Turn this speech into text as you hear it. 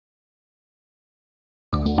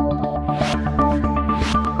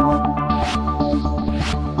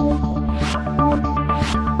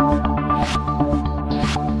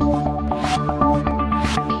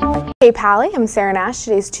Hey Pally, I'm Sarah Nash.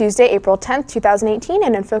 Today's Tuesday, April 10th, 2018,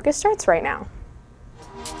 and InFocus starts right now.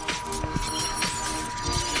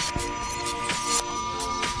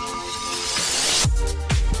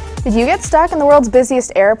 Did you get stuck in the world's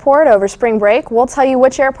busiest airport over spring break? We'll tell you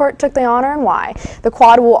which airport took the honor and why. The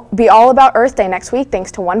quad will be all about Earth Day next week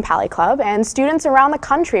thanks to One Pally Club, and students around the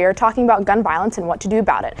country are talking about gun violence and what to do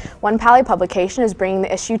about it. One Pally publication is bringing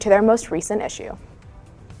the issue to their most recent issue.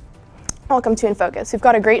 Welcome to InFocus. We've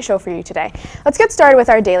got a great show for you today. Let's get started with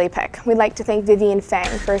our daily pick. We'd like to thank Vivian Fang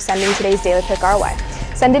for sending today's daily pick our way.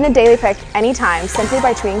 Send in a daily pick anytime simply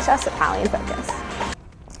by tweeting to us at Pally InFocus.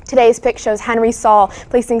 Today's pick shows Henry Saul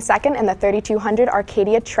placing second in the 3200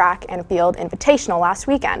 Arcadia Track and Field Invitational last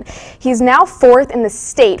weekend. He's now fourth in the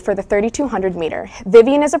state for the 3200 meter.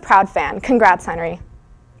 Vivian is a proud fan. Congrats, Henry.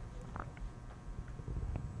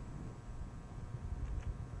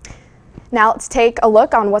 Now let's take a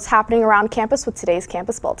look on what's happening around campus with today's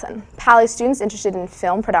Campus Bulletin. Pally students interested in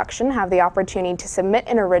film production have the opportunity to submit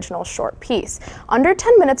an original short piece, under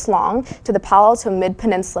 10 minutes long, to the Palo Alto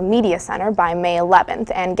Mid-Peninsula Media Center by May 11th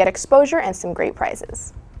and get exposure and some great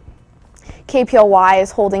prizes. KPLY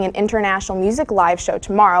is holding an international music live show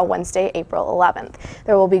tomorrow, Wednesday, April 11th.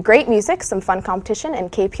 There will be great music, some fun competition,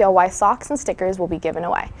 and KPLY socks and stickers will be given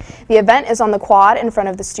away. The event is on the quad in front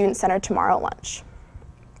of the Student Center tomorrow at lunch.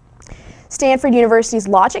 Stanford University's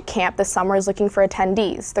Logic Camp this summer is looking for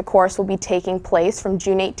attendees. The course will be taking place from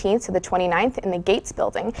June 18th to the 29th in the Gates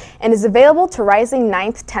building and is available to rising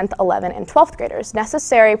 9th, 10th, 11th, and 12th graders.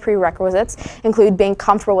 Necessary prerequisites include being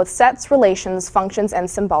comfortable with sets, relations, functions, and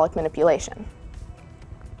symbolic manipulation.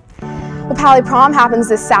 Well, Pally Prom happens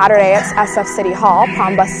this Saturday at SF City Hall.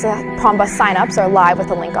 Prom bus signups are live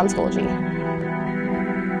with a link on Schoology.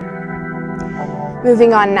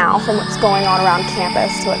 Moving on now from what's going on around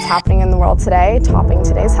campus to what's happening in the world today, topping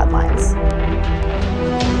today's headlines.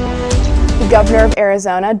 The governor of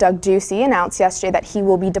Arizona, Doug Ducey, announced yesterday that he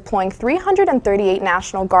will be deploying 338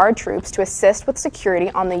 National Guard troops to assist with security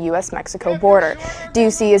on the U.S.-Mexico border.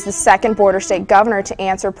 Ducey is the second border state governor to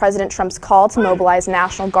answer President Trump's call to mobilize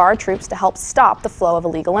National Guard troops to help stop the flow of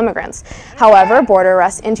illegal immigrants. However, border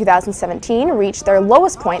arrests in 2017 reached their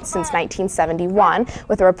lowest point since 1971,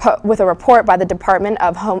 with a report by the Department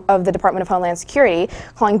of Homeland Security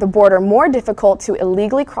calling the border more difficult to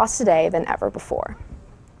illegally cross today than ever before.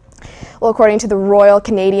 Well, according to the Royal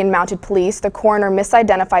Canadian Mounted Police, the coroner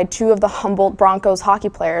misidentified two of the Humboldt Broncos hockey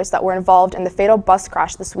players that were involved in the fatal bus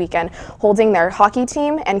crash this weekend, holding their hockey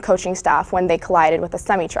team and coaching staff when they collided with a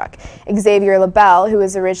semi-truck. Xavier LaBelle, who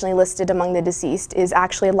was originally listed among the deceased, is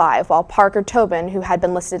actually alive, while Parker Tobin, who had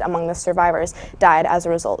been listed among the survivors, died as a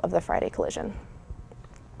result of the Friday collision.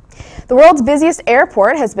 The world's busiest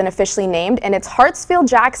airport has been officially named, and it's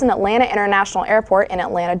Hartsfield-Jackson Atlanta International Airport in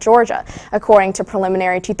Atlanta, Georgia. According to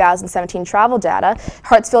preliminary 2017 travel data,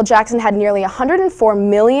 Hartsfield-Jackson had nearly 104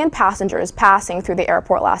 million passengers passing through the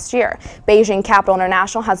airport last year. Beijing Capital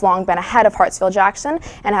International has long been ahead of Hartsfield-Jackson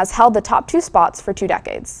and has held the top two spots for 2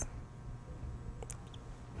 decades.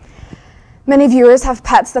 Many viewers have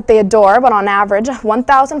pets that they adore, but on average,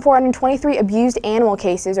 1,423 abused animal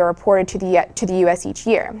cases are reported to the U.S. each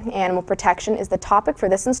year. Animal protection is the topic for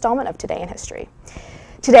this installment of Today in History.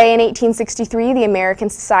 Today in 1863, the American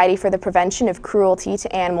Society for the Prevention of Cruelty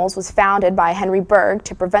to Animals was founded by Henry Bergh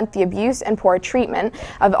to prevent the abuse and poor treatment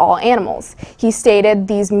of all animals. He stated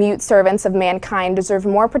these mute servants of mankind deserve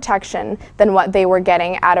more protection than what they were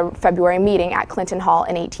getting at a February meeting at Clinton Hall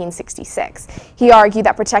in 1866. He argued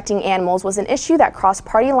that protecting animals was an issue that crossed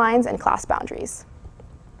party lines and class boundaries.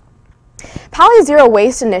 Pally Zero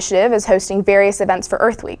Waste Initiative is hosting various events for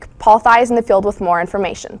Earth Week. Paul Thye is in the field with more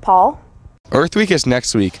information. Paul? Earth Week is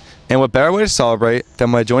next week, and what better way to celebrate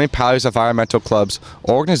than by joining Pally's Environmental Club's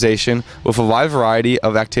organization with a wide variety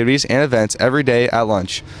of activities and events every day at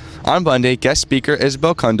lunch. On Monday, guest speaker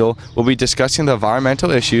Isabel Kundal will be discussing the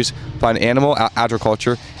environmental issues behind animal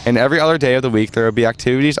agriculture, and every other day of the week there will be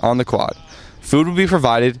activities on the quad. Food will be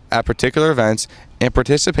provided at particular events, and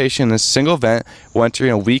participation in a single event will enter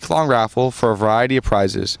in a week-long raffle for a variety of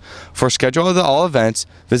prizes. For a schedule of all events,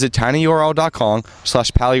 visit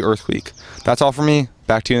tinyurl.com/PallyEarthWeek. That's all for me.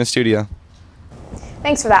 Back to you in the studio.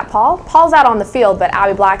 Thanks for that, Paul. Paul's out on the field, but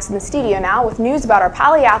Abby Black's in the studio now with news about our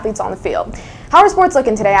Pally athletes on the field. How are sports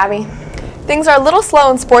looking today, Abby? Things are a little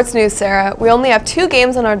slow in sports news, Sarah. We only have 2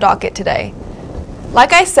 games on our docket today.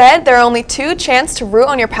 Like I said, there are only 2 chances to root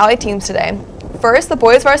on your Pally teams today. First, the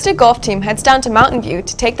boys varsity golf team heads down to Mountain View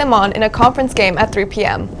to take them on in a conference game at 3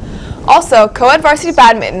 p.m. Also, co-ed varsity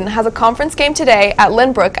badminton has a conference game today at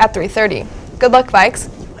Lynbrook at 3:30. Good luck, Vikes.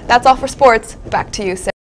 That's all for sports. Back to you,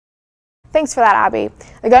 Sarah. Thanks for that, Abby.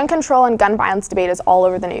 The gun control and gun violence debate is all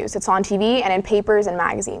over the news. It's on TV and in papers and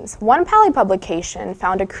magazines. One Pally publication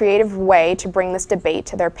found a creative way to bring this debate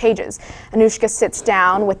to their pages. Anushka sits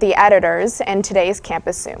down with the editors in today's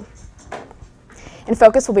Campus Zoom.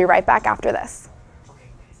 InFocus will be right back after this.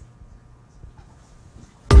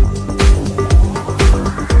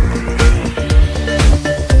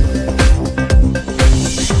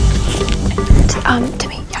 To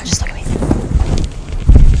me. Yeah, just look at me.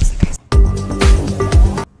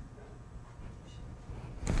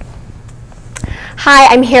 Hi,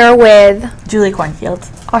 I'm here with Julie Cornfield.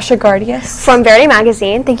 Asha Gardius. from Verity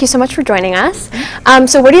Magazine. Thank you so much for joining us.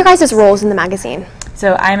 So what are your guys' roles in the magazine?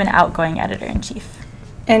 So I'm an outgoing editor-in-chief.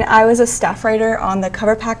 And I was a staff writer on the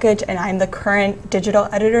cover package, and I'm the current digital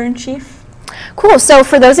editor-in-chief. Cool. So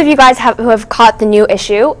for those of you guys who have caught the new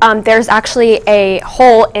issue, there's actually a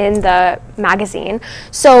hole in the magazine.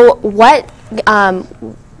 So what,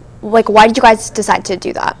 why did you guys decide to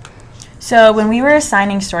do that? So when we were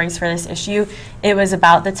assigning stories for this issue, it was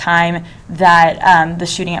about the time that the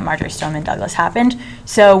shooting at Marjory Stoneman Douglas happened.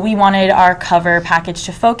 So we wanted our cover package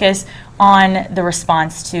to focus on the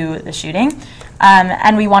response to the shooting.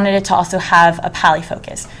 And we wanted it to also have a Pally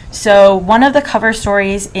focus. So one of the cover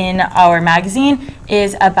stories in our magazine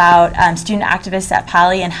is about student activists at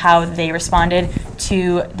Pally and how they responded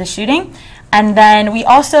to the shooting. And then we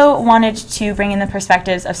also wanted to bring in the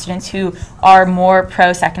perspectives of students who are more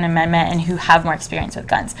pro-Second Amendment and who have more experience with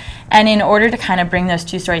guns. And in order to kind of bring those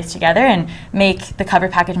two stories together and make the cover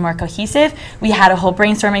package more cohesive, we had a whole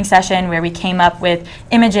brainstorming session where we came up with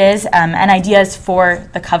images and ideas for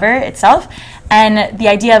the cover itself. And the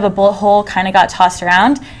idea of a bullet hole kind of got tossed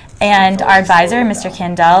around. And our advisor, Mr.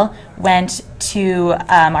 Candell, went to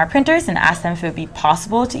our printers and asked them if it would be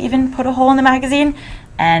possible to even put a hole in the magazine.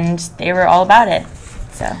 And they were all about it.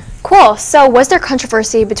 So Cool. So was there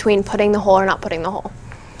controversy between putting the hole or not putting the hole?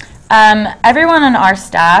 everyone on our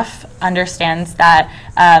staff understands that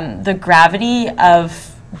the gravity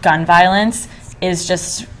of gun violence is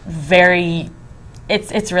just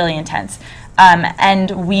it's really intense.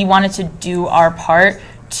 And we wanted to do our part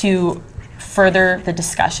to further the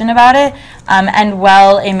discussion about it. And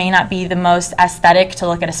while it may not be the most aesthetic to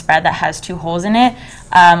look at a spread that has 2 holes in it,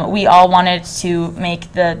 we all wanted to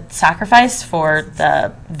make the sacrifice for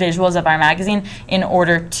the visuals of our magazine in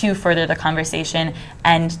order to further the conversation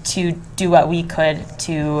and to do what we could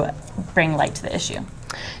to bring light to the issue.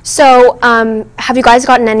 So have you guys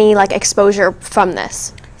gotten any exposure from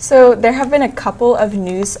this? So there have been a couple of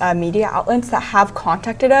news media outlets that have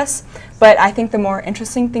contacted us, but I think the more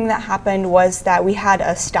interesting thing that happened was that we had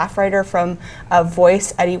a staff writer from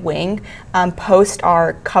Voice, Eddie Wing, post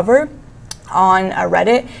our cover on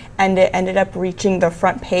Reddit, and it ended up reaching the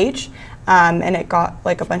front page, and it got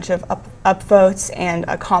a bunch of upvotes and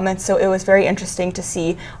comments. So it was very interesting to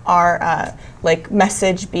see our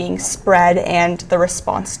message being spread and the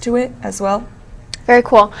response to it as well. Very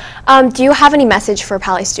cool. Do you have any message for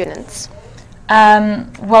Pally students?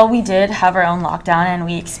 Well, we did have our own lockdown, and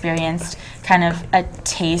we experienced kind of a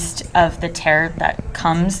taste of the terror that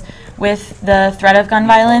comes with the threat of gun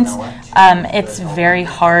violence. It's very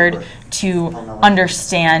hard to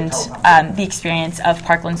understand the experience of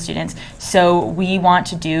Parkland students, so we want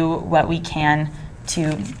to do what we can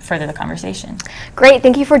to further the conversation. Great.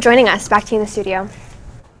 Thank you for joining us. Back to you in the studio.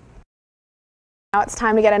 Now it's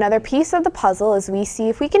time to get another piece of the puzzle as we see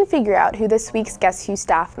if we can figure out who this week's Guess Who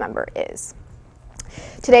staff member is.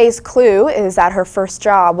 Today's clue is that her first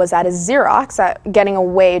job was at a Xerox at getting a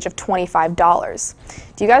wage of $25.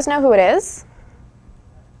 Do you guys know who it is?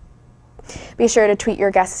 Be sure to tweet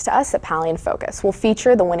your guesses to us at Pally InFocus. We'll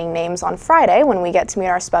feature the winning names on Friday when we get to meet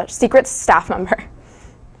our secret staff member.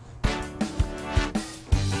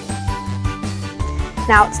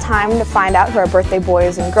 Now it's time to find out who our birthday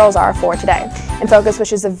boys and girls are for today. InFocus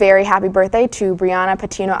wishes a very happy birthday to Brianna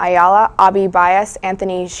Patino Ayala, Abi Bias,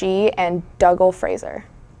 Anthony Shi, and Dougal Fraser.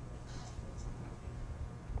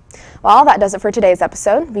 Well, that does it for today's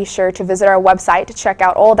episode. Be sure to visit our website to check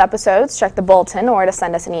out old episodes, check the bulletin, or to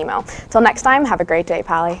send us an email. Till next time, have a great day,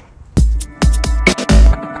 Pally.